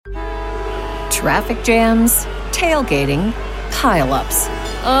Traffic jams, tailgating, pile-ups.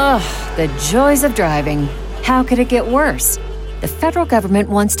 Ugh, the joys of driving. How could it get worse? The federal government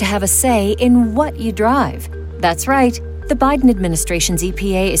wants to have a say in what you drive. That's right. The Biden administration's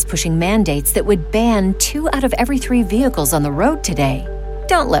EPA is pushing mandates that would ban 2 out of every 3 vehicles on the road today.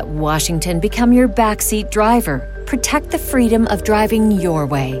 Don't let Washington become your backseat driver. Protect the freedom of driving your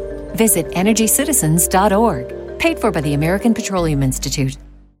way. Visit EnergyCitizens.org. Paid for by the American Petroleum Institute.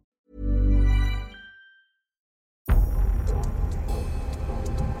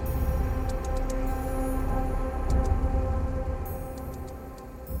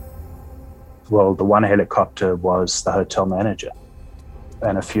 Well, the one helicopter was the hotel manager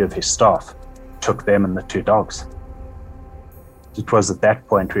and a few of his staff. Took them and the 2 dogs. It was at that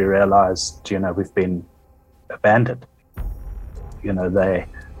point we realized, we've been abandoned. They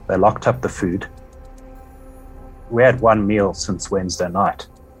locked up the food. We had 1 meal since Wednesday night.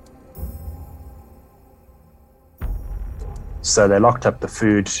 So they locked up the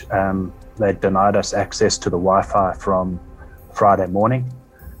food. They denied us access to the Wi-Fi from Friday morning.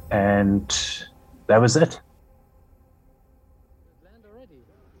 And that was it.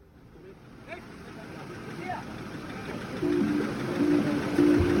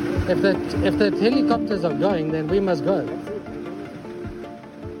 If the helicopters are going, then we must go.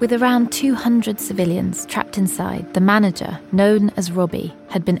 With around 200 civilians trapped inside, the manager, known as Robbie,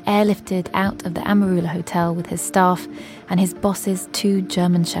 had been airlifted out of the Amarula Hotel with his staff and his boss's 2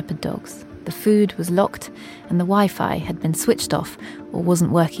 German Shepherd dogs. The food was locked and the Wi-Fi had been switched off or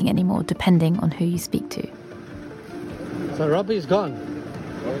wasn't working anymore, depending on who you speak to. So Robbie's gone.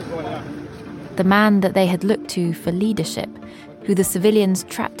 The man that they had looked to for leadership, who the civilians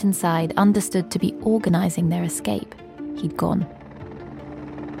trapped inside understood to be organising their escape, he'd gone.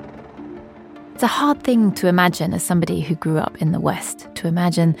 It's a hard thing to imagine as somebody who grew up in the West, to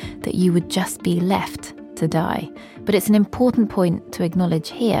imagine that you would just be left to die. But it's an important point to acknowledge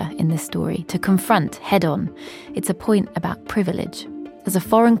here in this story, to confront head on. It's a point about privilege. As a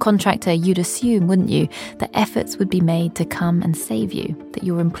foreign contractor, you'd assume, wouldn't you, that efforts would be made to come and save you, that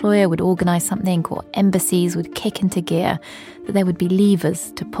your employer would organise something or embassies would kick into gear, that there would be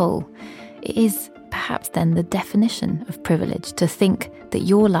levers to pull. It is perhaps then the definition of privilege to think that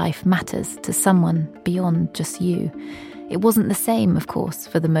your life matters to someone beyond just you. It wasn't the same, of course,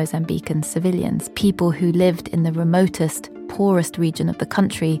 for the Mozambican civilians, people who lived in the remotest, poorest region of the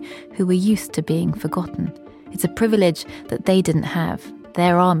country who were used to being forgotten. It's a privilege that they didn't have.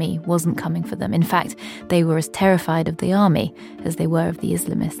 Their army wasn't coming for them. In fact, they were as terrified of the army as they were of the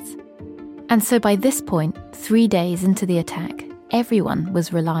Islamists. And so by this point, 3 days into the attack, everyone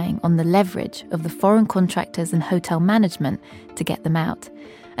was relying on the leverage of the foreign contractors and hotel management to get them out.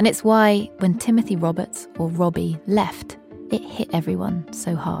 And it's why, when Timothy Roberts, or Robbie, left, it hit everyone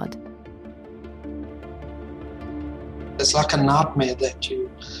so hard. It's like a nightmare that you're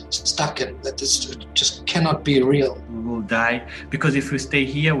stuck in, that this just cannot be real. We will die, because if we stay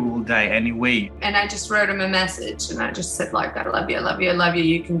here, we will die anyway. And I just wrote him a message, and I just said, like, I love you, I love you, I love you,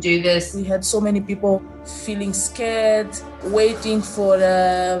 you can do this. We had so many people feeling scared, waiting for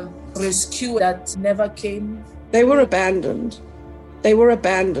a rescue that never came. They were abandoned. They were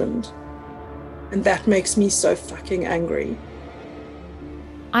abandoned. And that makes me so fucking angry.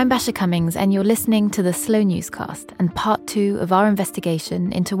 I'm Basha Cummings, and you're listening to the Slow Newscast and part 2 of our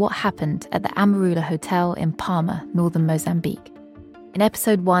investigation into what happened at the Amarula Hotel in Palma, northern Mozambique. In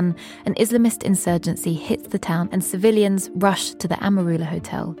episode 1, an Islamist insurgency hits the town and civilians rush to the Amarula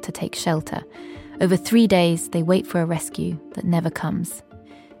Hotel to take shelter. Over 3 days, they wait for a rescue that never comes.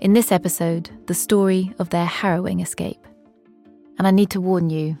 In this episode, the story of their harrowing escape. And I need to warn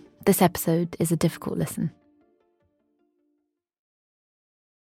you, this episode is a difficult listen.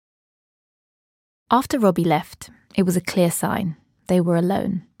 After Robbie left, it was a clear sign. They were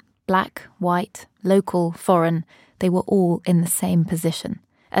alone. Black, white, local, foreign, they were all in the same position.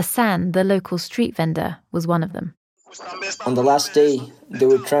 Asan, the local street vendor, was one of them. On the last day, they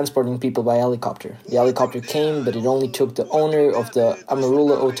were transporting people by helicopter. The helicopter came, but it only took the owner of the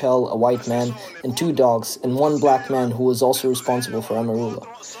Amarula Hotel, a white man, and 2 dogs, and 1 black man who was also responsible for Amarula.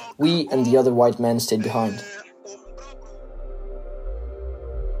 We and the other white man stayed behind.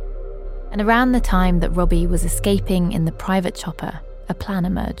 And around the time that Robbie was escaping in the private chopper, a plan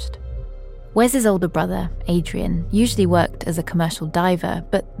emerged. Wes's older brother, Adrian, usually worked as a commercial diver,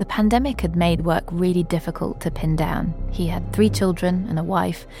 but the pandemic had made work really difficult to pin down. He had 3 children and a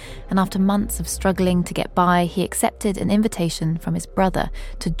wife, and after months of struggling to get by, he accepted an invitation from his brother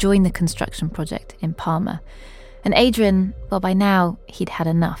to join the construction project in Palma. And Adrian, well, by now, he'd had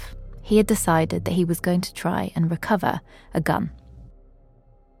enough. He had decided that he was going to try and recover a gun.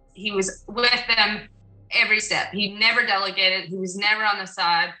 He was with them every step. He never delegated. He was never on the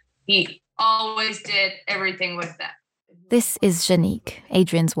side. He always did everything with them. This is Janique,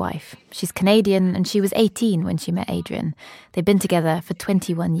 Adrian's wife. She's Canadian and she was 18 when she met Adrian. They've been together for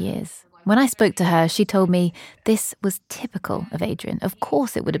 21 years. When I spoke to her, she told me this was typical of Adrian. Of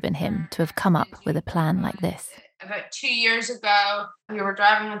course it would have been him to have come up with a plan like this. About 2 years ago, we were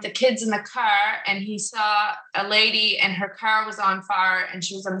driving with the kids in the car and he saw a lady and her car was on fire and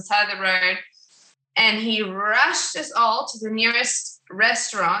she was on the side of the road. And he rushed us all to the nearest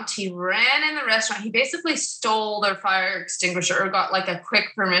restaurant. He ran in the restaurant. He basically stole their fire extinguisher or got like a quick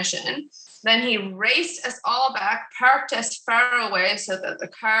permission. Then he raced us all back, parked us far away so that the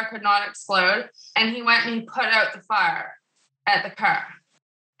car could not explode. And he went and he put out the fire at the car.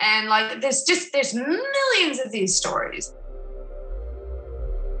 And like, there's millions of these stories.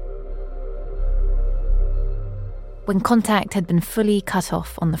 When contact had been fully cut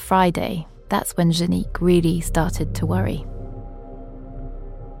off on the Friday, that's when Janique really started to worry.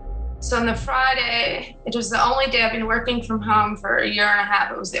 So on the Friday, it was the only day I've been working from home for a year and a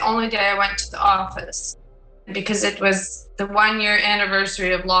half. It was the only day I went to the office because it was the 1 year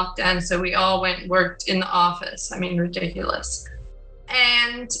anniversary of lockdown. So we all went and worked in the office. I mean, ridiculous.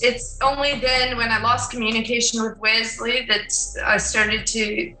 And it's only then when I lost communication with Wesley that I started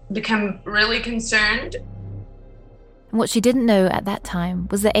to become really concerned. And what she didn't know at that time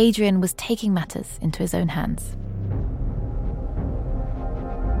was that Adrian was taking matters into his own hands.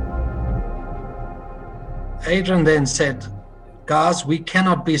 Adrian then said, guys, we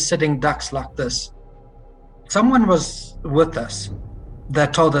cannot be sitting ducks like this. Someone was with us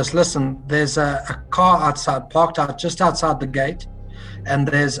that told us, listen, there's a car outside, parked out just outside the gate, and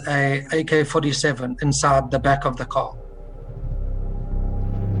there's a AK-47 inside the back of the car.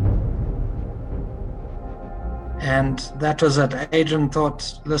 And that was it. Adrian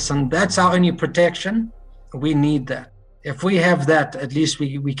thought, listen, that's our only protection. We need that. If we have that, at least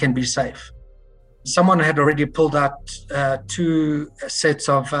we can be safe. Someone had already pulled out 2 sets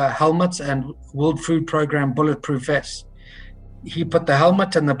of helmets and World Food Program bulletproof vests. He put the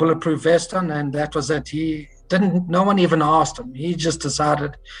helmet and the bulletproof vest on, and that was it. No one even asked him. He just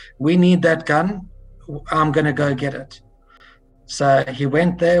decided, we need that gun. I'm going to go get it. So he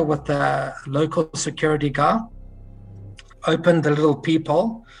went there with a local security guy, opened the little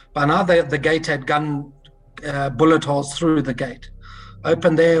peephole. By now the gate had gun bullet holes through the gate.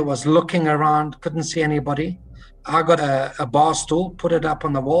 Opened there, was looking around, couldn't see anybody. I got a bar stool, put it up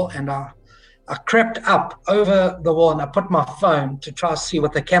on the wall, and I crept up over the wall and I put my phone to try to see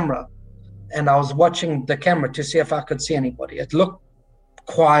with the camera. And I was watching the camera to see if I could see anybody. It looked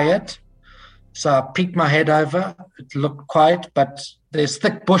quiet. So I peeked my head over. It looked quiet, but there's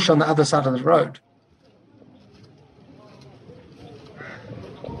thick bush on the other side of the road.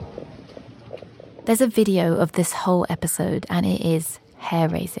 There's a video of this whole episode, and it is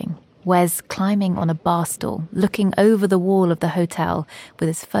hair-raising. Wes climbing on a bar stool, looking over the wall of the hotel with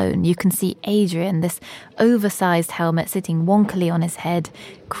his phone. You can see Adrian, this oversized helmet sitting wonkily on his head,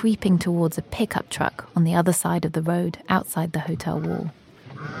 creeping towards a pickup truck on the other side of the road, outside the hotel wall.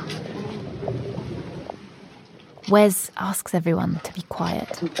 Wes asks everyone to be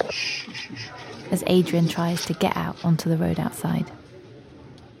quiet as Adrian tries to get out onto the road outside.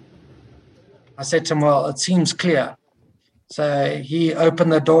 I said to him, well, it seems clear. So he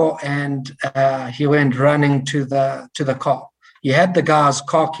opened the door and he went running to the car. He had the guy's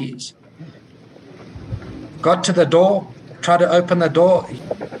car keys. Got to the door, tried to open the door.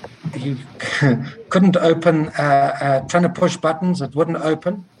 He couldn't open, trying to push buttons, it wouldn't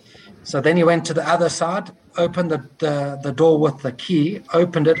open. So then he went to the other side, opened the door with the key,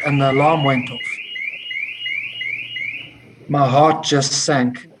 opened it, and the alarm went off. My heart just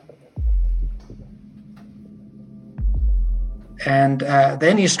sank. And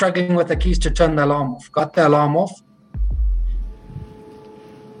then he's struggling with the keys to turn the alarm off. Got the alarm off.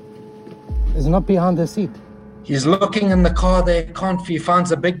 It's not behind the seat. He's looking in the car there. He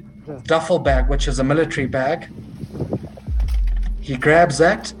finds a big duffel bag, which is a military bag. He grabs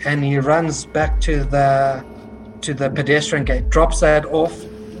that and he runs back to the pedestrian gate. Drops that off.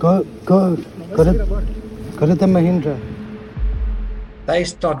 Go to the Mahindra. They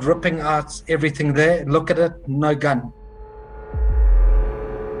start ripping out everything there. Look at it, no gun.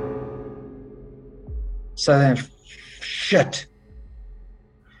 So then, shit.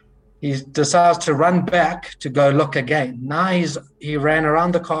 He decides to run back to go look again. Now he ran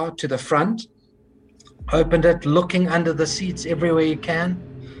around the car to the front, opened it, looking under the seats everywhere he can.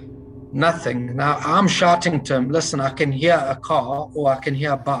 Nothing. Now I'm shouting to him, listen, I can hear a car or I can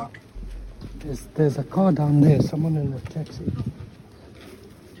hear a bike. There's a car down there, someone in a taxi.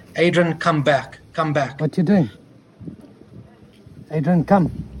 Adrian, come back. Come back. What you doing? Adrian,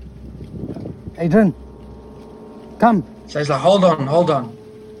 come. Adrian, come. So he's like, hold on.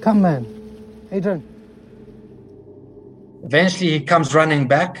 Come, man. Adrian. Eventually, he comes running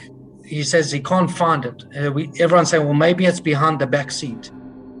back. He says he can't find it. Everyone's saying, well, maybe it's behind the back seat.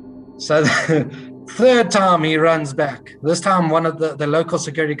 So the third time he runs back. This time, one of the local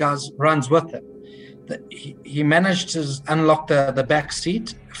security guys runs with him. He managed to unlock the back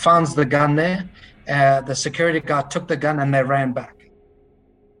seat, finds the gun there. The security guard took the gun and they ran back.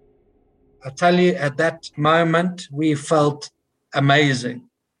 I tell you, at that moment, we felt amazing.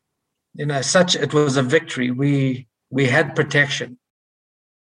 It was a victory. We had protection.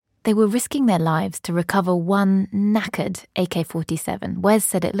 They were risking their lives to recover one knackered AK-47. Wes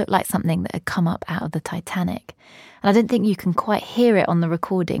said it looked like something that had come up out of the Titanic. And I don't think you can quite hear it on the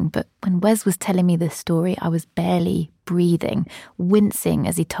recording, but when Wes was telling me this story, I was barely breathing, wincing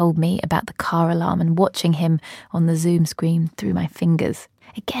as he told me about the car alarm and watching him on the Zoom screen through my fingers.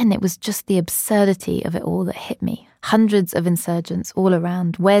 Again, it was just the absurdity of it all that hit me. Hundreds of insurgents all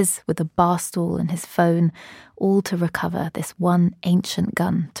around, Wes with a bar stool and his phone, all to recover this one ancient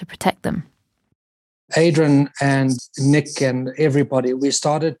gun to protect them. Adrian and Nick and everybody, we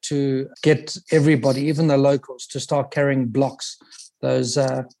started to get everybody, even the locals, to start carrying blocks, those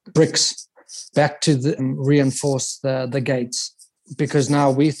bricks, back to reinforce the gates. Because now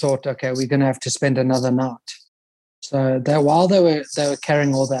we thought, okay, we're going to have to spend another night. So while they were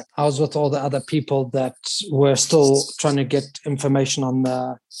carrying all that, I was with all the other people that were still trying to get information on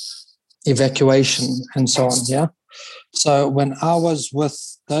the evacuation and so on, yeah? So when I was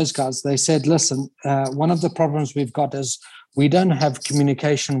with those guys, they said, listen, one of the problems we've got is we don't have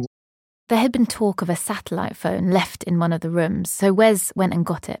communication. There had been talk of a satellite phone left in one of the rooms, so Wes went and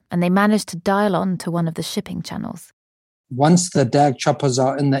got it, and they managed to dial on to one of the shipping channels. Once the DAG choppers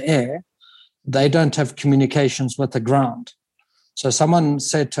are in the air, they don't have communications with the ground. So someone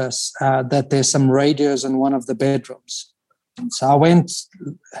said to us that there's some radios in one of the bedrooms. So I went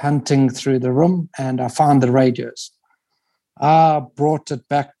hunting through the room and I found the radios. I brought it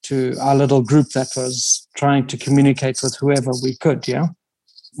back to our little group that was trying to communicate with whoever we could, yeah?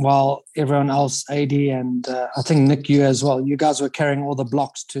 While everyone else, AD and I think Nick, you as well, you guys were carrying all the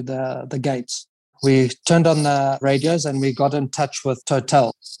blocks to the gates. We turned on the radios and we got in touch with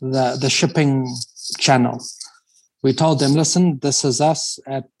Total, the shipping channel. We told them, listen, this is us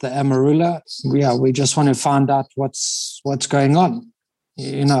at the Amarula. We just want to find out what's going on.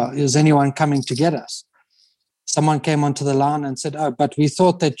 Is anyone coming to get us? Someone came onto the line and said, oh, but we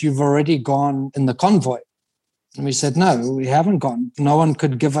thought that you've already gone in the convoy. And we said, no, we haven't gone. No one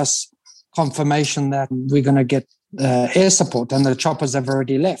could give us confirmation that we're going to get air support and the choppers have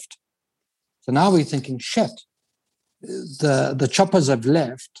already left. So now we're thinking, shit, the choppers have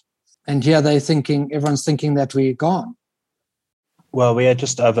left, and everyone's thinking that we're gone. Well, we had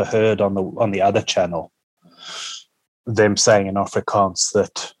just overheard on the other channel them saying in Afrikaans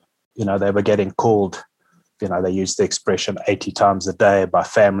that, they were getting called, they used the expression 80 times a day by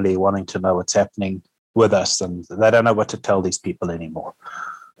family wanting to know what's happening with us, and they don't know what to tell these people anymore.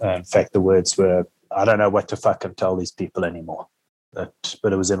 In fact, the words were, I don't know what to fucking tell these people anymore. But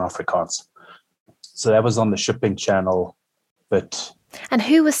it was in Afrikaans. So that was on the shipping channel, but... And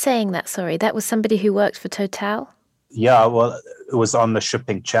who was saying that, sorry? That was somebody who worked for Total? Yeah, well, it was on the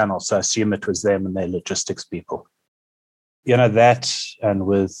shipping channel, so I assume it was them and their logistics people. That, and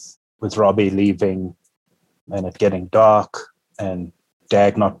with Robbie leaving and it getting dark and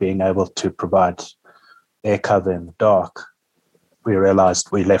DAG not being able to provide air cover in the dark, we realized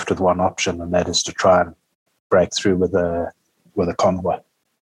we left with one option, and that is to try and break through with a convoy.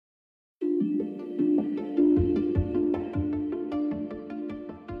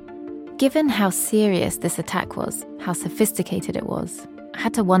 Given how serious this attack was, how sophisticated it was, I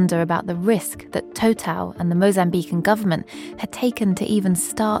had to wonder about the risk that Total and the Mozambican government had taken to even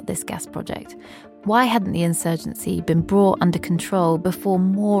start this gas project. Why hadn't the insurgency been brought under control before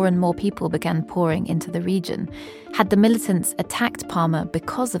more and more people began pouring into the region? Had the militants attacked Palma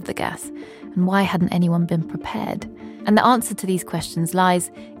because of the gas? And why hadn't anyone been prepared? And the answer to these questions lies,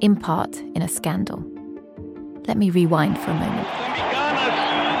 in part, in a scandal. Let me rewind for a moment.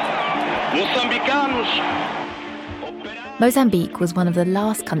 Mozambique was one of the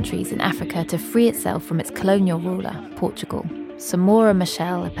last countries in Africa to free itself from its colonial ruler, Portugal. Samora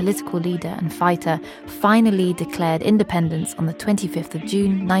Machel, a political leader and fighter, finally declared independence on the 25th of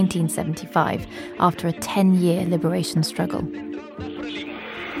June 1975 after a 10-year liberation struggle.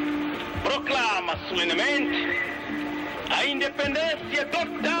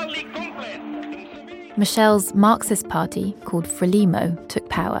 Michel's Marxist party, called Frelimo, took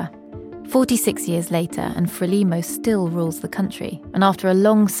power. 46 years later, and Frelimo still rules the country. And after a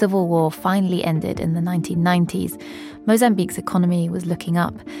long civil war finally ended in the 1990s, Mozambique's economy was looking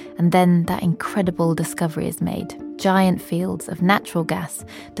up, and then that incredible discovery is made. Giant fields of natural gas,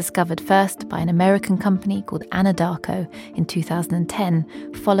 discovered first by an American company called Anadarko in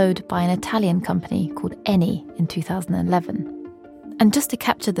 2010, followed by an Italian company called Eni in 2011. And just to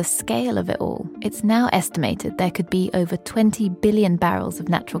capture the scale of it all, it's now estimated there could be over 20 billion barrels of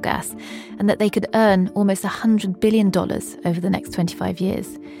natural gas, and that they could earn almost $100 billion over the next 25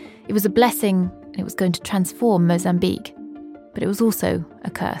 years. It was a blessing, and it was going to transform Mozambique. But it was also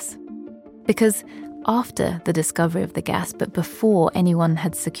a curse. Because after the discovery of the gas, but before anyone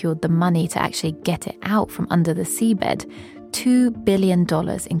had secured the money to actually get it out from under the seabed, $2 billion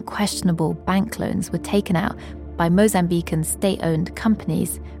in questionable bank loans were taken out by Mozambican state-owned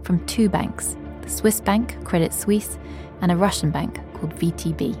companies from two banks, the Swiss bank Credit Suisse and a Russian bank called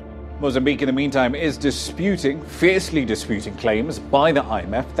VTB. Mozambique, in the meantime, is fiercely disputing claims by the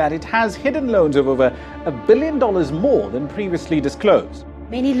IMF that it has hidden loans of over $1 billion more than previously disclosed.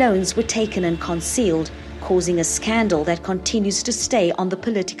 Many loans were taken and concealed, causing a scandal that continues to stay on the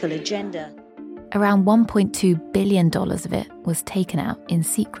political agenda. Around $1.2 billion of it was taken out in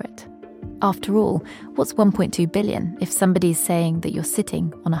secret. After all, what's 1.2 billion if somebody's saying that you're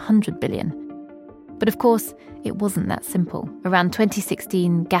sitting on 100 billion? But of course, it wasn't that simple. Around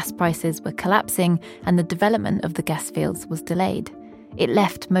 2016, gas prices were collapsing and the development of the gas fields was delayed. It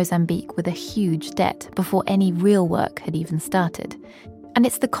left Mozambique with a huge debt before any real work had even started. And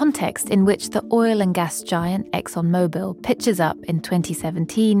it's the context in which the oil and gas giant ExxonMobil pitches up in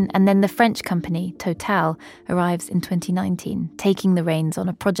 2017, and then the French company Total arrives in 2019, taking the reins on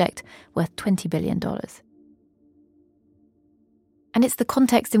a project worth $20 billion. And it's the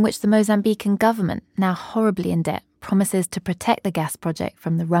context in which the Mozambican government, now horribly in debt, promises to protect the gas project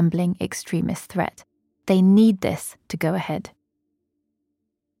from the rumbling extremist threat. They need this to go ahead.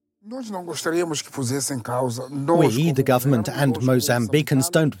 We, the government and Mozambicans,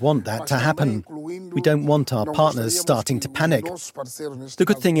 don't want that to happen. We don't want our partners starting to panic. The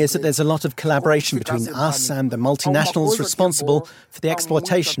good thing is that there's a lot of collaboration between us and the multinationals responsible for the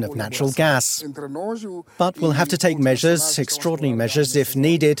exploitation of natural gas. But we'll have to take measures, extraordinary measures if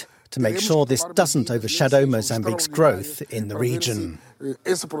needed, to make sure this doesn't overshadow Mozambique's growth in the region.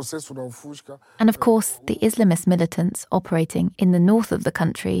 And of course, the Islamist militants operating in the north of the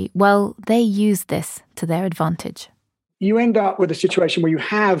country, well, they use this to their advantage. You end up with a situation where you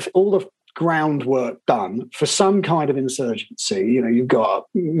have all the groundwork done for some kind of insurgency. You know, you've got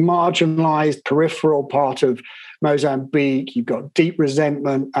a marginalised peripheral part of Mozambique, you've got deep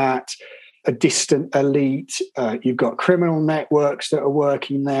resentment at a distant elite, you've got criminal networks that are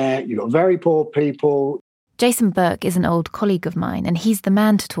working there, you've got very poor people. Jason Burke is an old colleague of mine, and he's the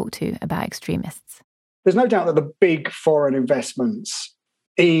man to talk to about extremists. There's no doubt that the big foreign investments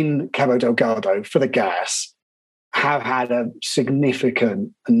in Cabo Delgado for the gas have had a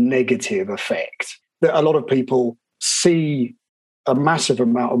significant negative effect. That a lot of people see a massive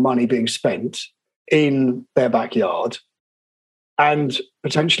amount of money being spent in their backyard and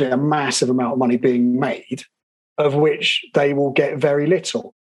potentially a massive amount of money being made, of which they will get very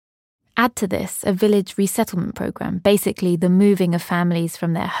little. Add to this a village resettlement programme, basically the moving of families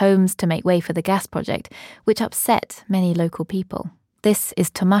from their homes to make way for the gas project, which upset many local people. This is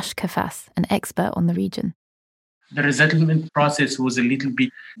Tomasz Kafas, an expert on the region. The resettlement process was a little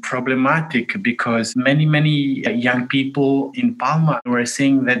bit problematic because many young people in Palma were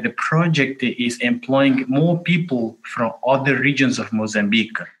saying that the project is employing more people from other regions of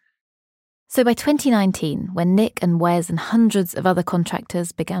Mozambique. So by 2019, when Nick and Wes and hundreds of other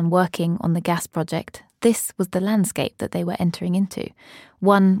contractors began working on the gas project, this was the landscape that they were entering into.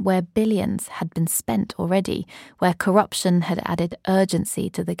 One where billions had been spent already, where corruption had added urgency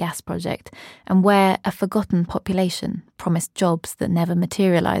to the gas project, and where a forgotten population, promised jobs that never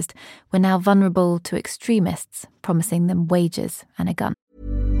materialised, were now vulnerable to extremists promising them wages and a gun.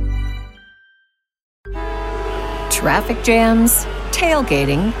 Traffic jams,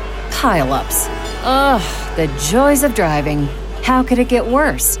 tailgating, pile-ups. Ugh, the joys of driving. How could it get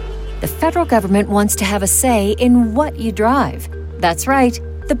worse? The federal government wants to have a say in what you drive. That's right.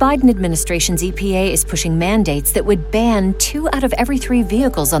 The Biden administration's EPA is pushing mandates that would ban 2 out of every 3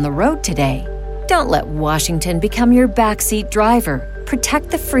 vehicles on the road today. Don't let Washington become your backseat driver. Protect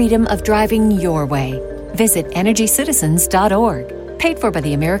the freedom of driving your way. Visit EnergyCitizens.org. Paid for by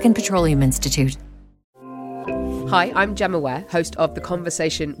the American Petroleum Institute. Hi, I'm Gemma Ware, host of the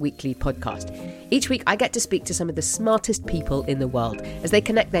Conversation Weekly podcast. Each week I get to speak to some of the smartest people in the world as they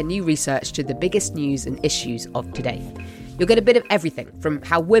connect their new research to the biggest news and issues of today. You'll get a bit of everything, from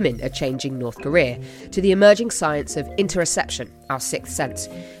how women are changing North Korea, to the emerging science of interoception, our sixth sense,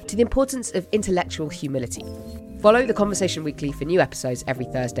 to the importance of intellectual humility. Follow The Conversation Weekly for new episodes every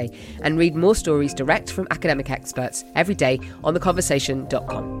Thursday and read more stories direct from academic experts every day on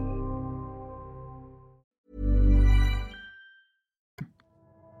theconversation.com.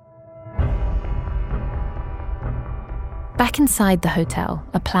 Back inside the hotel,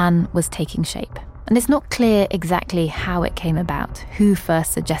 a plan was taking shape. And it's not clear exactly how it came about, who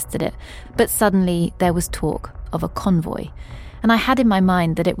first suggested it, but suddenly there was talk of a convoy. And I had in my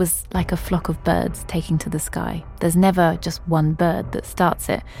mind that it was like a flock of birds taking to the sky. There's never just one bird that starts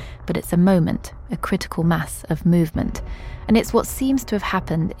it, but it's a moment, a critical mass of movement. And it's what seems to have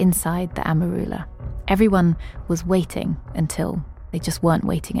happened inside the Amarula. Everyone was waiting until they just weren't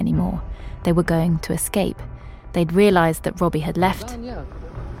waiting anymore. They were going to escape. They'd realised that Robbie had left.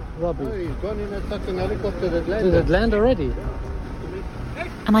 Robbie. Oh, he's gone in a fucking helicopter that landed. Did it land already?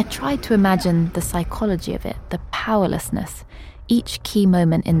 And I tried to imagine the psychology of it, the powerlessness. Each key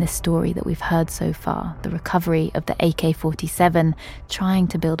moment in this story that we've heard so far, the recovery of the AK-47, trying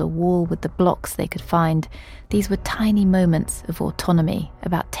to build a wall with the blocks they could find, these were tiny moments of autonomy,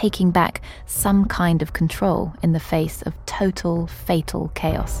 about taking back some kind of control in the face of total, fatal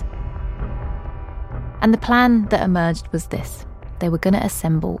chaos. And the plan that emerged was this. They were going to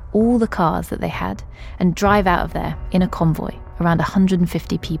assemble all the cars that they had and drive out of there in a convoy, around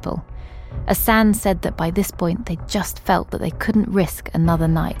 150 people. Asan said that by this point they just felt that they couldn't risk another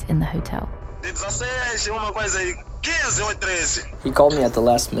night in the hotel. He called me at the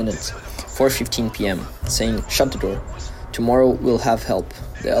last minute, 4:15 p.m, saying, "Shut the door. Tomorrow we'll have help.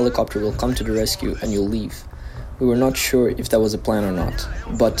 The helicopter will come to the rescue and you'll leave." We were not sure if that was a plan or not,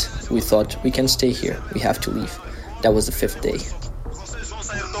 but we thought we can stay here. We have to leave. That was the 5th day.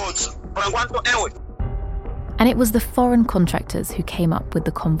 And it was the foreign contractors who came up with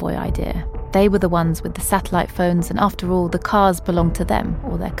the convoy idea. They were the ones with the satellite phones, and after all, the cars belonged to them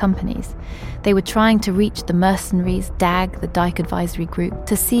or their companies. They were trying to reach the mercenaries, DAG, the Dyke Advisory Group,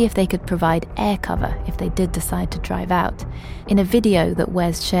 to see if they could provide air cover if they did decide to drive out. In a video that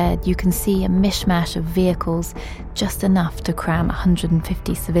Wes shared, you can see a mishmash of vehicles, just enough to cram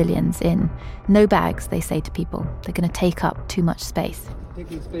 150 civilians in. No bags, they say to people. They're going to take up too much space.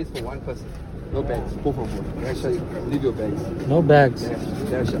 Taking space for one person. No bags. Both of them. Leave your bags. No bags.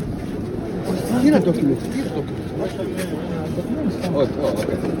 Here are documents. Oh,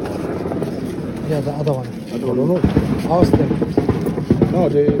 okay. Yeah, the other one. I don't know. Ask them. No,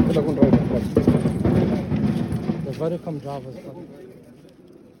 the Vodacom driver. The Vodacom drivers.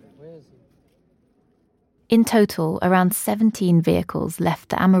 Where is he? In total, around 17 vehicles left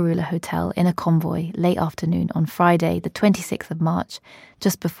the Amarula Hotel in a convoy late afternoon on Friday, the 26th of March,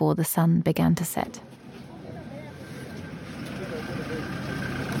 just before the sun began to set.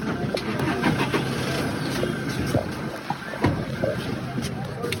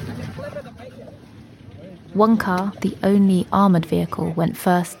 One car, the only armoured vehicle, went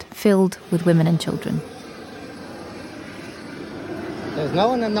first, filled with women and children. There's no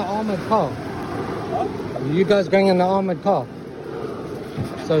one in the armoured car. You guys going in the armoured car?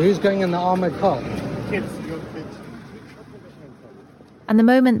 So who's going in the armoured car? Kids. And the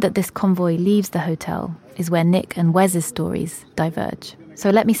moment that this convoy leaves the hotel is where Nick and Wes's stories diverge. So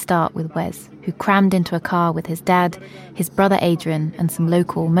let me start with Wes, who crammed into a car with his dad, his brother Adrian, and some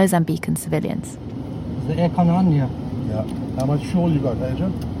local Mozambican civilians. Is the aircon on here? Yeah. How much fuel you got,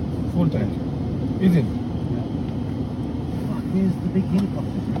 Adrian? Full tank. Is it? Where's the big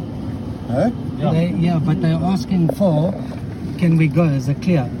helicopter? Huh? Yeah, but they're asking for, can we go? Is it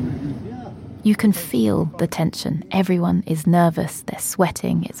clear? You can feel the tension. Everyone is nervous, they're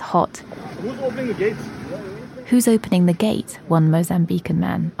sweating, it's hot. Who's opening the gates? Who's opening the gate? One Mozambican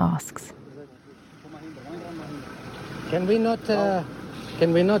man asks. Can we not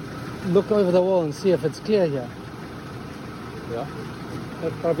look over the wall and see if it's clear here? Yeah.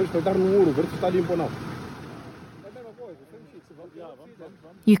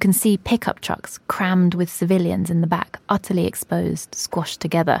 You can see pickup trucks crammed with civilians in the back, utterly exposed, squashed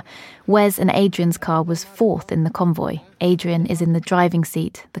together. Wes and Adrian's car was fourth in the convoy. Adrian is in the driving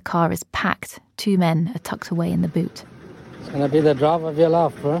seat. The car is packed. 2 men are tucked away in the boot. It's going to be the drive of your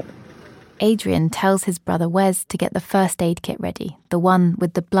life, bro. Adrian tells his brother Wes to get the first aid kit ready, the one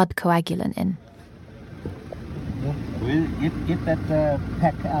with the blood coagulant in. Yeah. We'll get that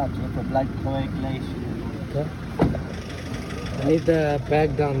pack out with the blood coagulation. Okay. I need the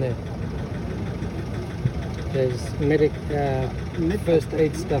bag down there. There's first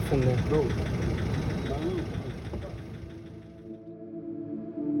aid stuff in there.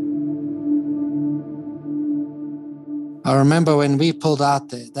 I remember when we pulled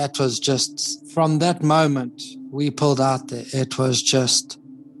out there, that was just, from that moment we pulled out there, it was just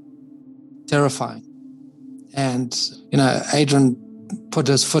terrifying. And, Adrian put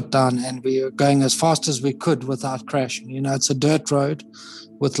his foot down and we were going as fast as we could without crashing. It's a dirt road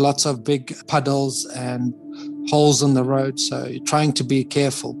with lots of big puddles and holes in the road. So you're trying to be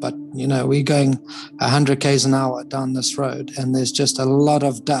careful, but, we're going 100 k's an hour down this road and there's just a lot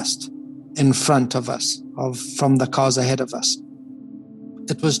of dust in front of us, from the cars ahead of us.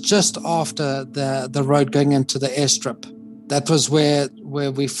 It was just after the road going into the airstrip. That was where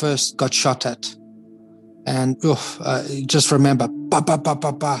we first got shot at. And just remember, ba, ba, ba,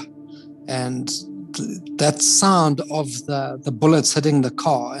 ba, ba. And that sound of the bullets hitting the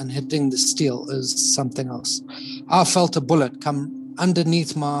car and hitting the steel is something else. I felt a bullet come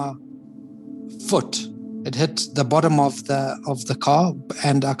underneath my foot. It hit the bottom of the car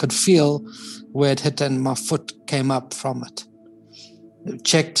and I could feel where it hit and my foot came up from it.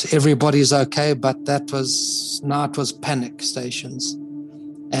 Checked everybody's okay, but it was panic stations.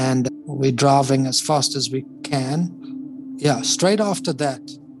 And we're driving as fast as we can. Yeah, straight after that,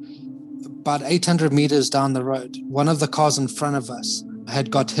 about 800 meters down the road, one of the cars in front of us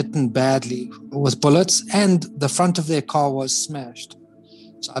had got hit badly with bullets and the front of their car was smashed.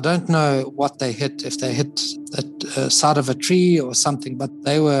 So I don't know what they hit, if they hit the side of a tree or something, but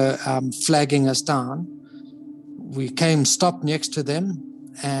they were flagging us down. We stopped next to them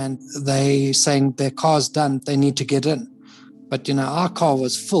and they saying their car's done, they need to get in. But, our car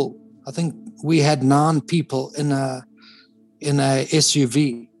was full. I think we had 9 people in a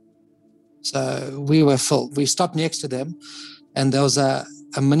SUV. So we were full. We stopped next to them and there was a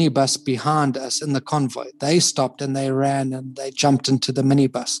minibus behind us in the convoy. They stopped and they ran and they jumped into the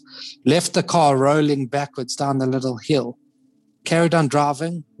minibus, left the car rolling backwards down the little hill, carried on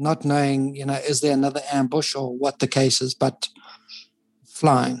driving, not knowing, is there another ambush or what the case is, but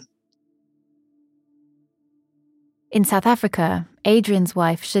flying. In South Africa, Adrian's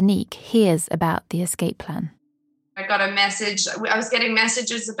wife, Shanique, hears about the escape plan. I got a message. I was getting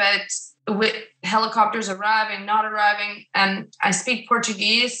messages about helicopters arriving, not arriving, and I speak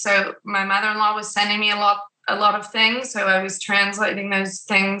Portuguese, so my mother-in-law was sending me a lot of things, so I was translating those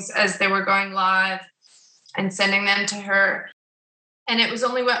things as they were going live and sending them to her. And it was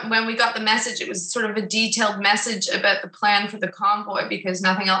only when we got the message, it was sort of a detailed message about the plan for the convoy because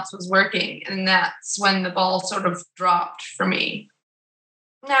nothing else was working, and that's when the ball sort of dropped for me.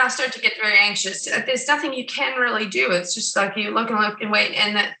 Now I start to get very anxious. There's nothing you can really do. It's just like you look and wait.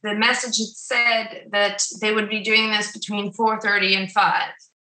 And the message had said that they would be doing this between 4:30 and 5.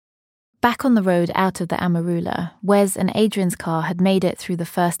 Back on the road out of the Amarula, Wes and Adrian's car had made it through the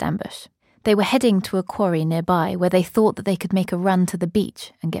first ambush. They were heading to a quarry nearby where they thought that they could make a run to the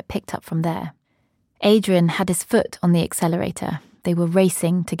beach and get picked up from there. Adrian had his foot on the accelerator. They were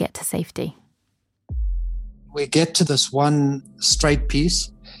racing to get to safety. We get to this one straight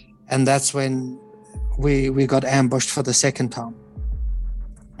piece, and that's when we got ambushed for the second time.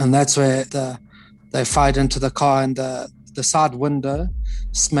 And that's where they fired into the car and the side window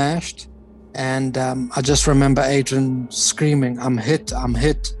smashed. And I just remember Adrian screaming, I'm hit.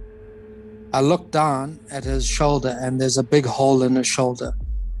 I looked down at his shoulder and there's a big hole in his shoulder.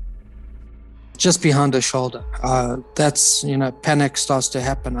 Just behind his shoulder. That's, panic starts to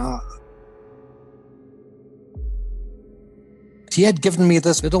happen. He had given me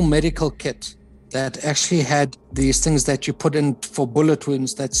this little medical kit that actually had these things that you put in for bullet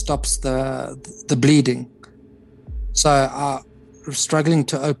wounds that stops the bleeding. So I was struggling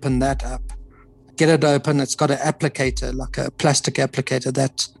to open that up. Get it open, it's got an applicator, like a plastic applicator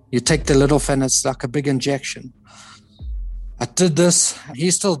that you take the little fan, it's like a big injection. I did this.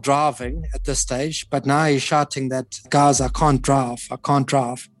 He's still driving at this stage, but now he's shouting that, guys, I can't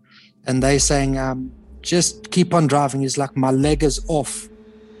drive. And they saying, just keep on driving. He's like, my leg is off.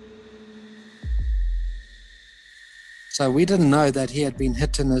 So we didn't know that he had been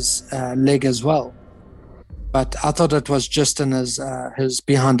hit in his leg as well. But I thought it was just in his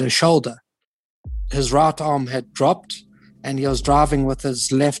behind his shoulder. His right arm had dropped and he was driving with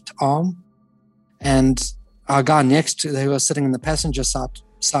his left arm. And our guy next to, who was sitting in the passenger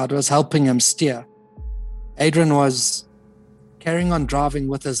side was helping him steer. Adrian was carrying on driving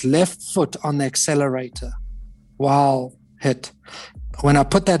with his left foot on the accelerator while hit. When I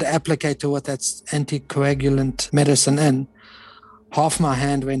put that applicator with that anticoagulant medicine in, half my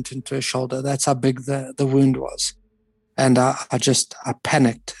hand went into his shoulder. That's how big the wound was. And I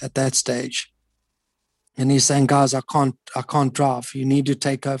panicked at that stage. And he's saying, guys, I can't drive. You need to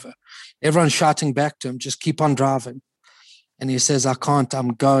take over. Everyone's shouting back to him, just keep on driving. And he says, I can't,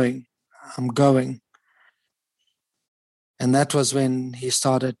 I'm going. And that was when he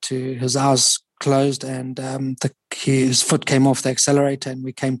started his eyes closed and his foot came off the accelerator and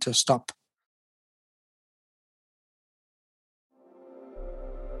we came to a stop.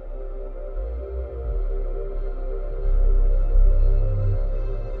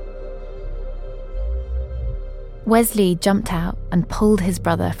 Wesley jumped out and pulled his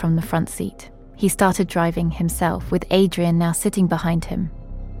brother from the front seat. He started driving himself, with Adrian now sitting behind him.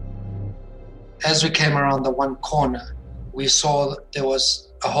 As we came around the one corner, we saw that there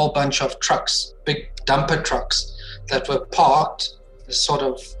was a whole bunch of trucks, big dumper trucks, that were parked sort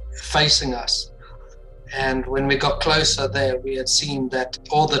of facing us. And when we got closer there, we had seen that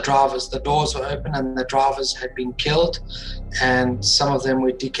all the drivers, the doors were open and the drivers had been killed, and some of them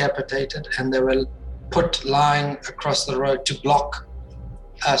were decapitated, and they were put lying across the road to block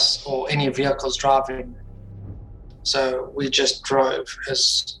us or any vehicles driving. So we just drove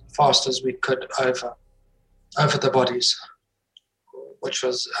as fast as we could over the bodies, which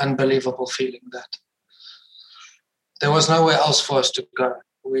was unbelievable feeling that there was nowhere else for us to go.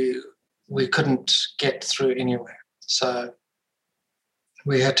 We couldn't get through anywhere, so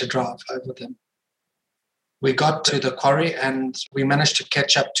we had to drive over them. We got to the quarry and we managed to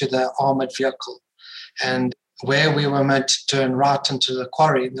catch up to the armoured vehicle. And where we were meant to turn right into the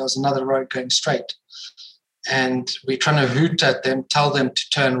quarry, there was another road going straight. And we're trying to hoot at them, tell them to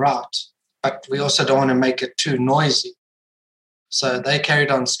turn right, but we also don't want to make it too noisy. So they carried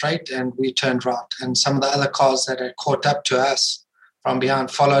on straight and we turned right. And some of the other cars that had caught up to us from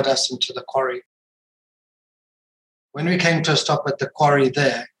behind followed us into the quarry. When we came to a stop at the quarry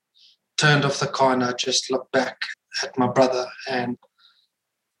there, turned off the car and I just looked back at my brother, and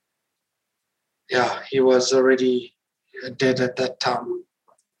yeah, he was already dead at that time.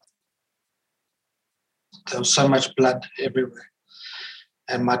 There was so much blood everywhere.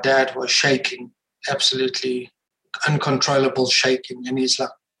 And my dad was shaking, absolutely uncontrollable shaking. And he's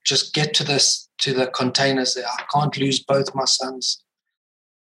like, just get to the containers there. I can't lose both my sons.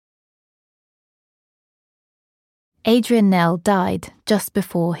 Adrian Nell died just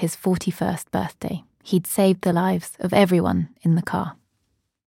before his 41st birthday. He'd saved the lives of everyone in the car.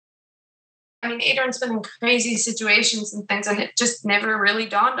 I mean, Adrian's been in crazy situations and things, and it just never really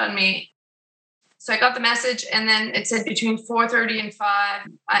dawned on me. So I got the message, and then it said between 4:30 and 5.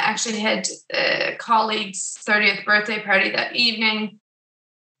 I actually had a colleague's 30th birthday party that evening.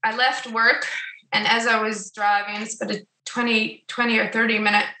 I left work, and as I was driving, it's about a 20 or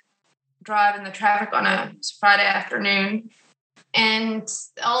 30-minute drive in the traffic on a Friday afternoon. And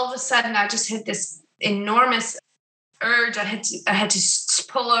all of a sudden, I just had this enormous urge. I had to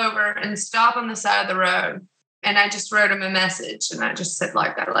pull over and stop on the side of the road. And I just wrote him a message. And I just said,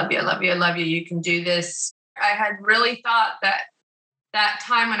 like, I love you, I love you, I love you. You can do this. I had really thought that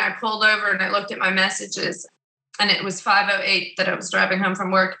time when I pulled over and I looked at my messages, and it was 5:08 that I was driving home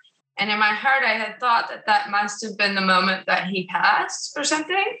from work. And in my heart, I had thought that must have been the moment that he passed or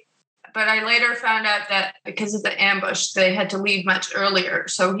something. But I later found out that because of the ambush, they had to leave much earlier.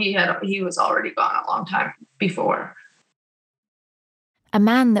 So he was already gone a long time before. A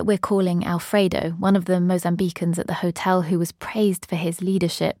man that we're calling Alfredo, one of the Mozambicans at the hotel who was praised for his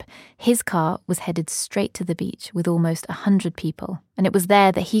leadership, his car was headed straight to the beach with almost 100 people. And it was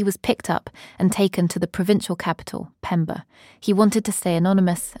there that he was picked up and taken to the provincial capital, Pemba. He wanted to stay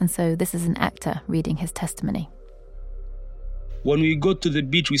anonymous, and so this is an actor reading his testimony. When we got to the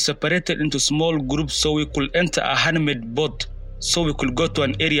beach, we separated into small groups so we could enter a handmade boat so we could go to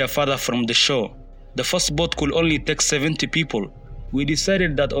an area farther from the shore. The first boat could only take 70 people. We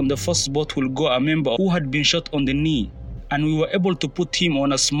decided that on the first boat will go a member who had been shot on the knee, and we were able to put him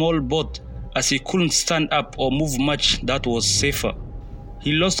on a small boat as he couldn't stand up or move much. That was safer.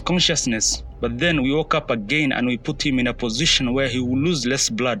 He lost consciousness, but then we woke up again and we put him in a position where he would lose less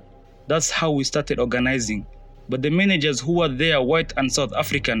blood. That's how we started organizing. But the managers who were there, white and South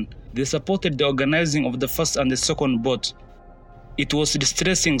African, they supported the organizing of the first and the second boat. It was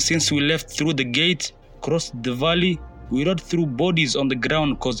distressing since we left through the gate, crossed the valley. We rode through bodies on the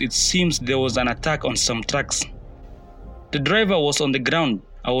ground because it seems there was an attack on some trucks. The driver was on the ground.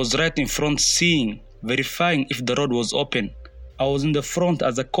 I was right in front seeing, verifying if the road was open. I was in the front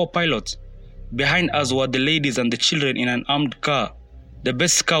as a co-pilot. Behind us were the ladies and the children in an armed car. The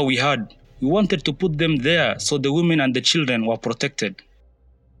best car we had. We wanted to put them there so the women and the children were protected.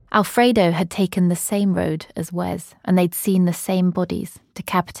 Alfredo had taken the same road as Wes, and they'd seen the same bodies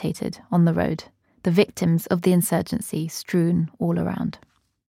decapitated on the road. The victims of the insurgency strewn all around.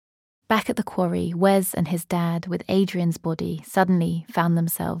 Back at the quarry, Wes and his dad, with Adrian's body, suddenly found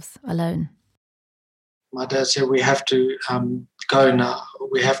themselves alone. My dad said, we have to go now.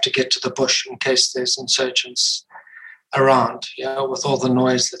 We have to get to the bush in case there's insurgents. around, with all the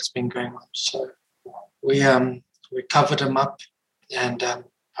noise that's been going on. So we covered him up, and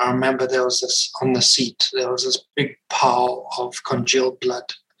I remember there was this on the seat. There was this big pile of congealed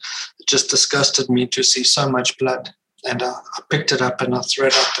blood. It just disgusted me to see so much blood, and I picked it up and I threw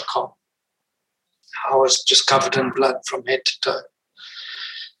it out the car. I was just covered in blood from head to toe.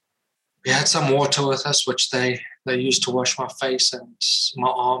 We had some water with us, which they used to wash my face and my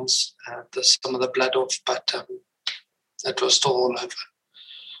arms, some of the blood off, but it was still all over.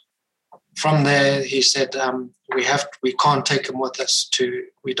 From there, he said, we can't take him with us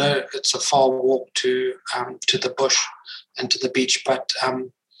it's a far walk to the bush and to the beach, but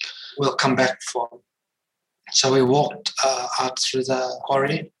we'll come back for him. So we walked out through the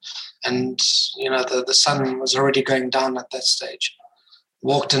quarry, and the sun was already going down at that stage.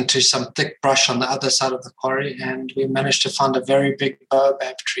 Walked into some thick brush on the other side of the quarry, and we managed to find a very big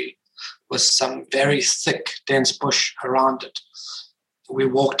baobab tree with some very thick, dense bush around it. We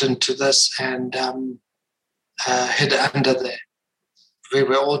walked into this and hid under there. We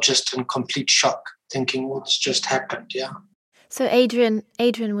were all just in complete shock, thinking what's just happened, So Adrian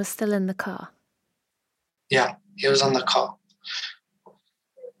was still in the car? Yeah, he was on the car,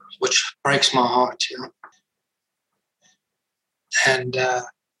 which breaks my heart, And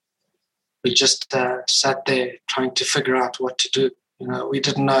we just sat there trying to figure out what to do. We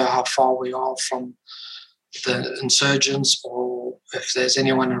didn't know how far we are from the insurgents or if there's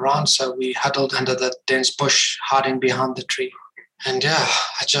anyone around. So we huddled under the dense bush, hiding behind the tree. And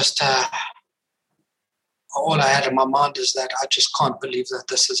I just, all I had in my mind is that I just can't believe that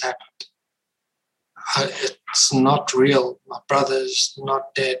this has happened. It's not real. My brother's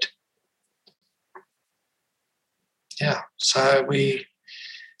not dead. So we,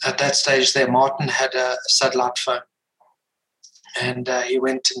 at that stage there, Martin had a satellite phone, and he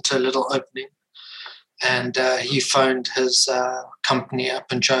went into a little opening, and he phoned his company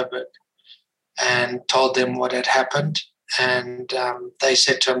up in Joburg and told them what had happened, and they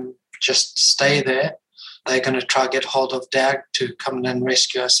said to him, just stay there. They're going to try to get hold of Dag to come in and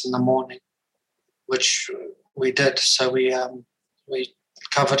rescue us in the morning, which we did. So we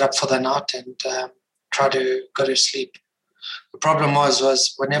covered up for the night and try to go to sleep. The problem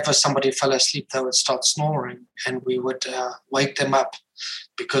was whenever somebody fell asleep, they would start snoring, and we would wake them up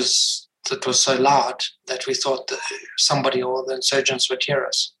because it was so loud that we thought that somebody or the insurgents would hear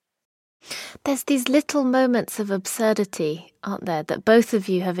us. There's these little moments of absurdity, aren't there, that both of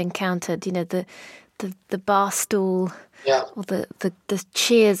you have encountered? The bar stool, or the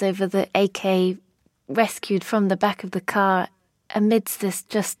cheers over the AK rescued from the back of the car amidst this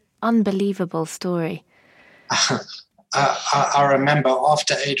just unbelievable story. I remember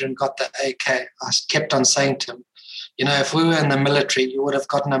after Adrian got the AK, I kept on saying to him, if we were in the military, you would have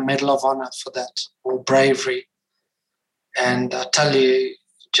gotten a Medal of Honor for that, or bravery. And I tell you,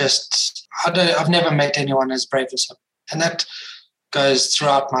 I've never met anyone as brave as him. And that goes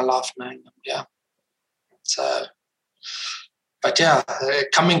throughout my life knowing him, So, but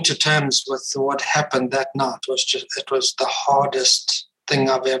coming to terms with what happened that night it was the hardest thing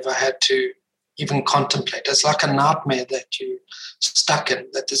I've ever had to even contemplate. It's like a nightmare that you're stuck in,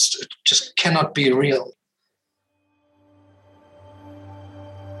 that it just cannot be real.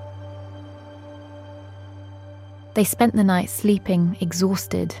 They spent the night sleeping,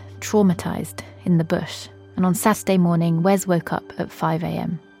 exhausted, traumatised, in the bush. And on Saturday morning, Wes woke up at 5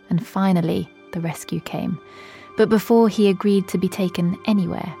 a.m. and finally the rescue came. But before he agreed to be taken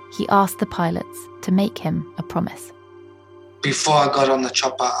anywhere, he asked the pilots to make him a promise. Before I got on the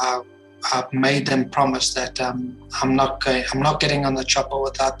chopper, I made them promise that I'm not getting on the chopper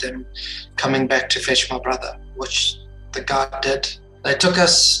without them coming back to fetch my brother, which the guy did. They took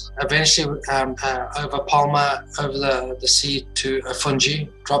us eventually over Palma, over the sea to Afungi,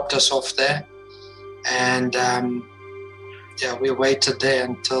 dropped us off there, and we waited there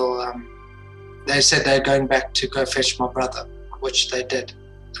until they said they're going back to go fetch my brother, which they did.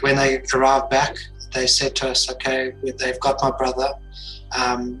 When they arrived back, they said to us, okay, they've got my brother.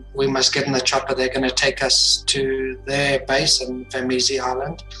 We must get in the chopper. They're going to take us to their base in Vamizi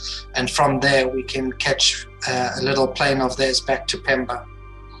Island. And from there, we can catch a little plane of theirs back to Pemba.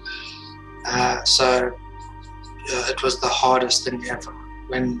 So it was the hardest thing ever.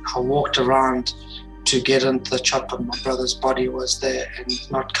 When I walked around to get into the chopper, my brother's body was there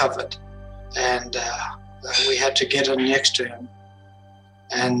and not covered. And we had to get in next to him.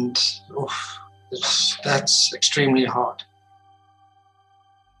 And that's extremely hard.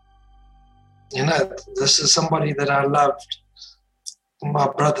 This is somebody that I loved, my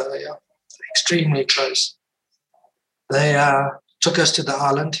brother, extremely close. They took us to the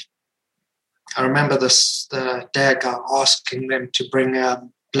island, I remember the dad guy asking them to bring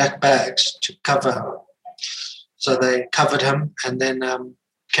black bags to cover. So they covered him and then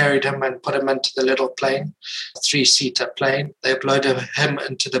carried him and put him into the little plane, a 3-seater plane. They loaded him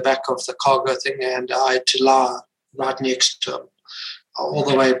into the back of the cargo thing, and I had to lie right next to him all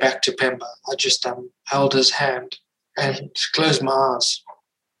the way back to Pemba. I just held his hand and closed my eyes.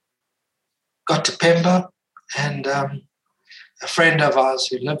 Got to Pemba, and a friend of ours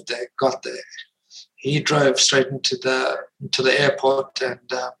who lived there got there. He drove straight into the airport, and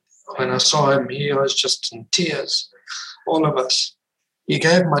when I saw him, he was just in tears, all of us. He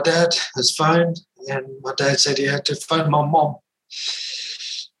gave my dad his phone, and my dad said he had to phone my mom.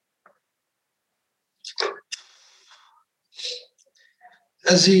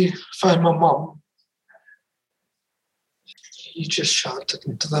 As he phoned my mom, he just shouted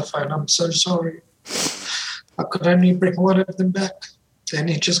into the phone, "I'm so sorry. I could only bring one of them back." Then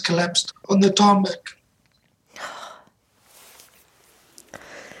he just collapsed on the tarmac.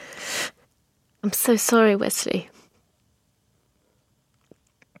 I'm so sorry, Wesley.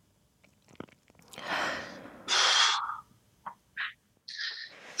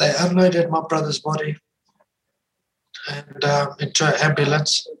 They unloaded my brother's body and into an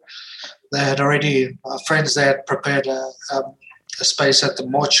ambulance. They had already, our friends, they had prepared a space at the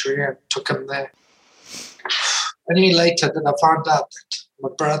mortuary and took him there. Only later did I find out that my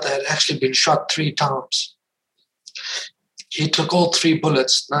brother had actually been shot 3 times. He took all 3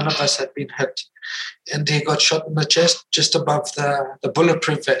 bullets. None of us had been hit. And he got shot in the chest, just above the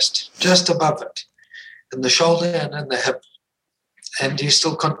bulletproof vest, just above it, in the shoulder and in the hip. And he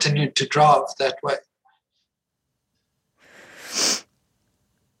still continued to drive that way.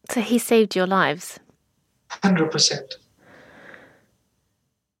 So he saved your lives? 100%.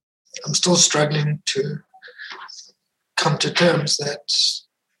 I'm still struggling to come to terms that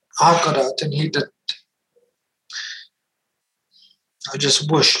I got out and he didn't. I just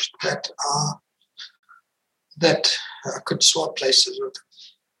wish that I could swap places with him.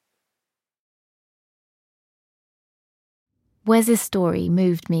 Wes's story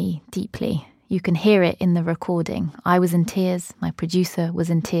moved me deeply. You can hear it in the recording. I was in tears. My producer was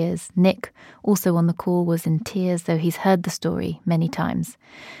in tears. Nick, also on the call, was in tears, though he's heard the story many times.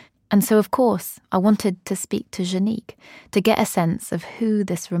 And so, of course, I wanted to speak to Janique to get a sense of who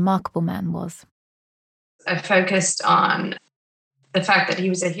this remarkable man was. I focused on the fact that he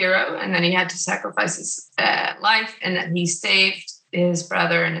was a hero and that he had to sacrifice his life and that he saved his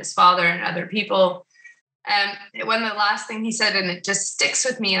brother and his father and other people. When the last thing he said, and it just sticks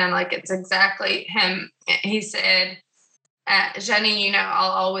with me, and I'm like, it's exactly him. He said, Jenny,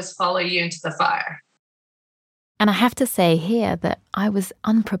 I'll always follow you into the fire. And I have to say here that I was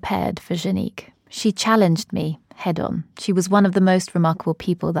unprepared for Janique. She challenged me head on. She was one of the most remarkable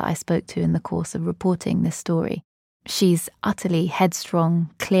people that I spoke to in the course of reporting this story. She's utterly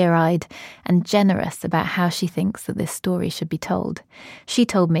headstrong, clear-eyed, and generous about how she thinks that this story should be told. She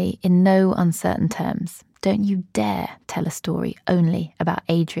told me in no uncertain terms, don't you dare tell a story only about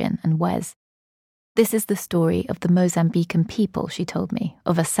Adrian and Wes. This is the story of the Mozambican people, she told me,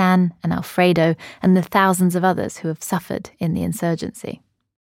 of Asan and Alfredo and the thousands of others who have suffered in the insurgency.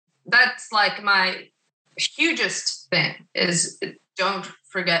 That's like my hugest thing, is don't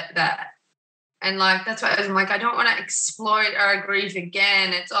forget that. And that's why I'm I don't want to exploit our grief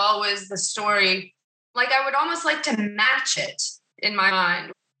again. It's always the story. I would almost like to match it in my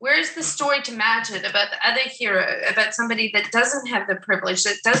mind. Where's the story to match it about the other hero, about somebody that doesn't have the privilege,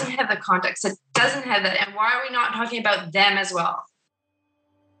 that doesn't have the context, that doesn't have that? And why are we not talking about them as well?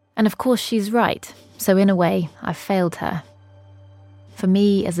 And of course she's right. So in a way, I've failed her. For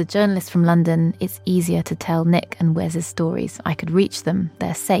me, as a journalist from London, it's easier to tell Nick and Wes's stories. I could reach them.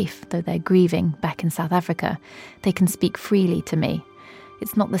 They're safe, though they're grieving back in South Africa. They can speak freely to me.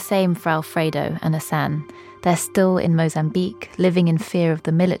 It's not the same for Alfredo and Asan. They're still in Mozambique, living in fear of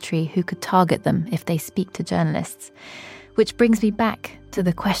the military who could target them if they speak to journalists. Which brings me back to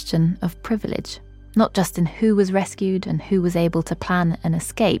the question of privilege. Not just in who was rescued and who was able to plan an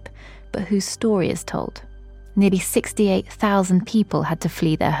escape, but whose story is told. Nearly 68,000 people had to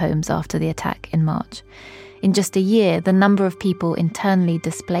flee their homes after the attack in March. In just a year, the number of people internally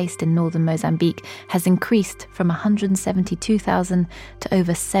displaced in northern Mozambique has increased from 172,000 to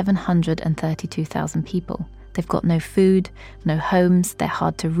over 732,000 people. They've got no food, no homes, they're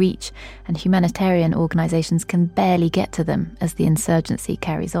hard to reach, and humanitarian organisations can barely get to them as the insurgency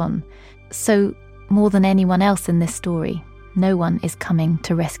carries on. So, more than anyone else in this story, no one is coming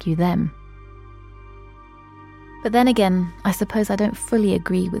to rescue them. But then again, I suppose I don't fully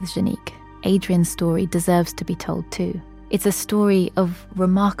agree with Janique. Adrian's story deserves to be told too. It's a story of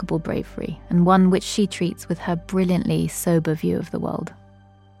remarkable bravery, and one which she treats with her brilliantly sober view of the world.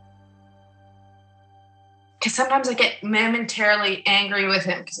 Because sometimes I get momentarily angry with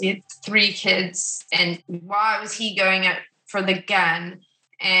him because he had 3 kids, and why was he going out for the gun,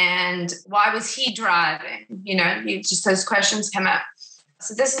 and why was he driving? You know, just those questions come up.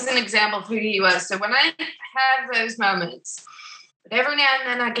 So this is an example of who he was. So when I have those moments, but every now and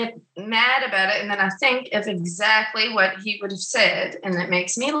then I get mad about it, and then I think of exactly what he would have said, and it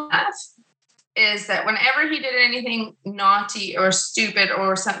makes me laugh, is that whenever he did anything naughty or stupid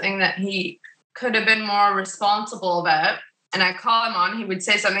or something that he could have been more responsible about, and I call him on, he would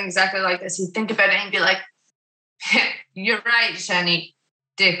say something exactly like this. He'd think about it and be like, "You're right, Shani,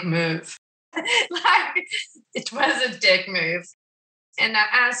 dick move." Like, it was a dick move. And I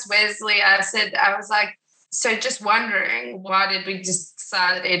asked Wesley, I was like, so just wondering, why did we just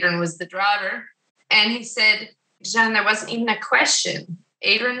decide that Adrian was the driver? And he said, Jean, there wasn't even a question.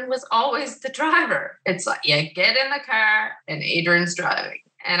 Adrian was always the driver. It's like, yeah, get in the car and Adrian's driving.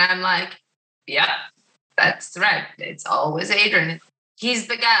 And I'm like, yeah, that's right. It's always Adrian. He's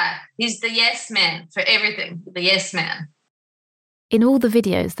the guy. He's the yes man for everything. The yes man. In all the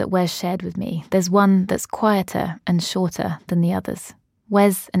videos that Wes shared with me, there's one that's quieter and shorter than the others.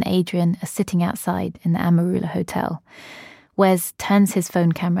 Wes and Adrian are sitting outside in the Amarula Hotel. Wes turns his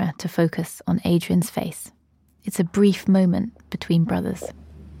phone camera to focus on Adrian's face. It's a brief moment between brothers.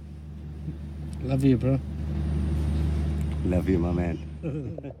 Love you, bro. Love you, my man.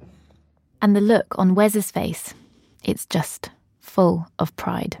 And the look on Wes's face, it's just full of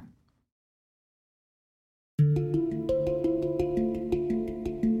pride.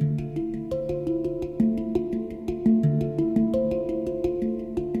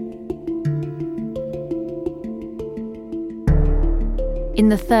 In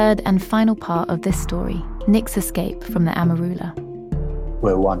the third and final part of this story, Nick's escape from the Amarula.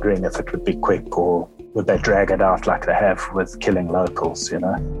 We're wondering if it would be quick, or would they drag it out like they have with killing locals, you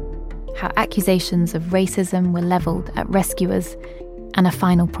know? How accusations of racism were levelled at rescuers, and a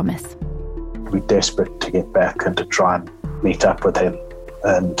final promise. We're desperate to get back and to try and meet up with him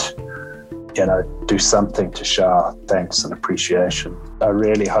and, you know, do something to show our thanks and appreciation. I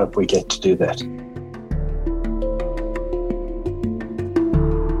really hope we get to do that.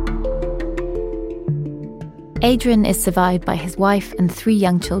 Adrian is survived by his wife and 3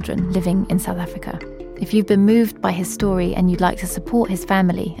 young children living in South Africa. If you've been moved by his story and you'd like to support his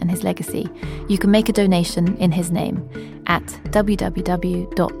family and his legacy, you can make a donation in his name at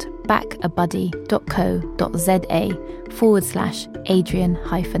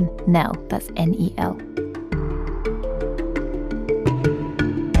www.backabuddy.co.za/Adrian-Nell. That's Nel.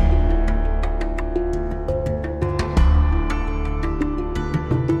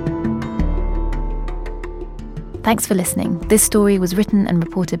 Thanks for listening. This story was written and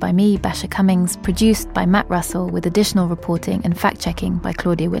reported by me, Basha Cummings, produced by Matt Russell, with additional reporting and fact-checking by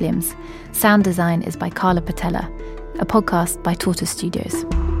Claudia Williams. Sound design is by Carla Patella. A podcast by Tortoise Studios.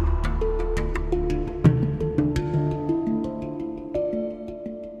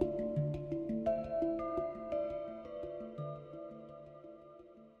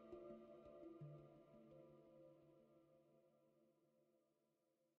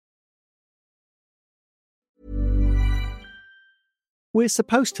 We're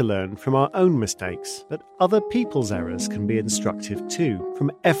supposed to learn from our own mistakes, but other people's errors can be instructive too.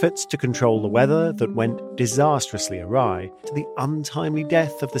 From efforts to control the weather that went disastrously awry, to the untimely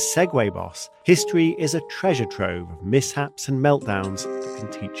death of the Segway boss, history is a treasure trove of mishaps and meltdowns that can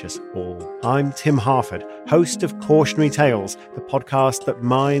teach us all. I'm Tim Harford, host of Cautionary Tales, the podcast that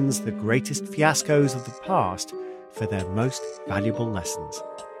mines the greatest fiascos of the past for their most valuable lessons.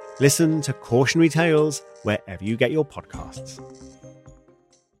 Listen to Cautionary Tales wherever you get your podcasts.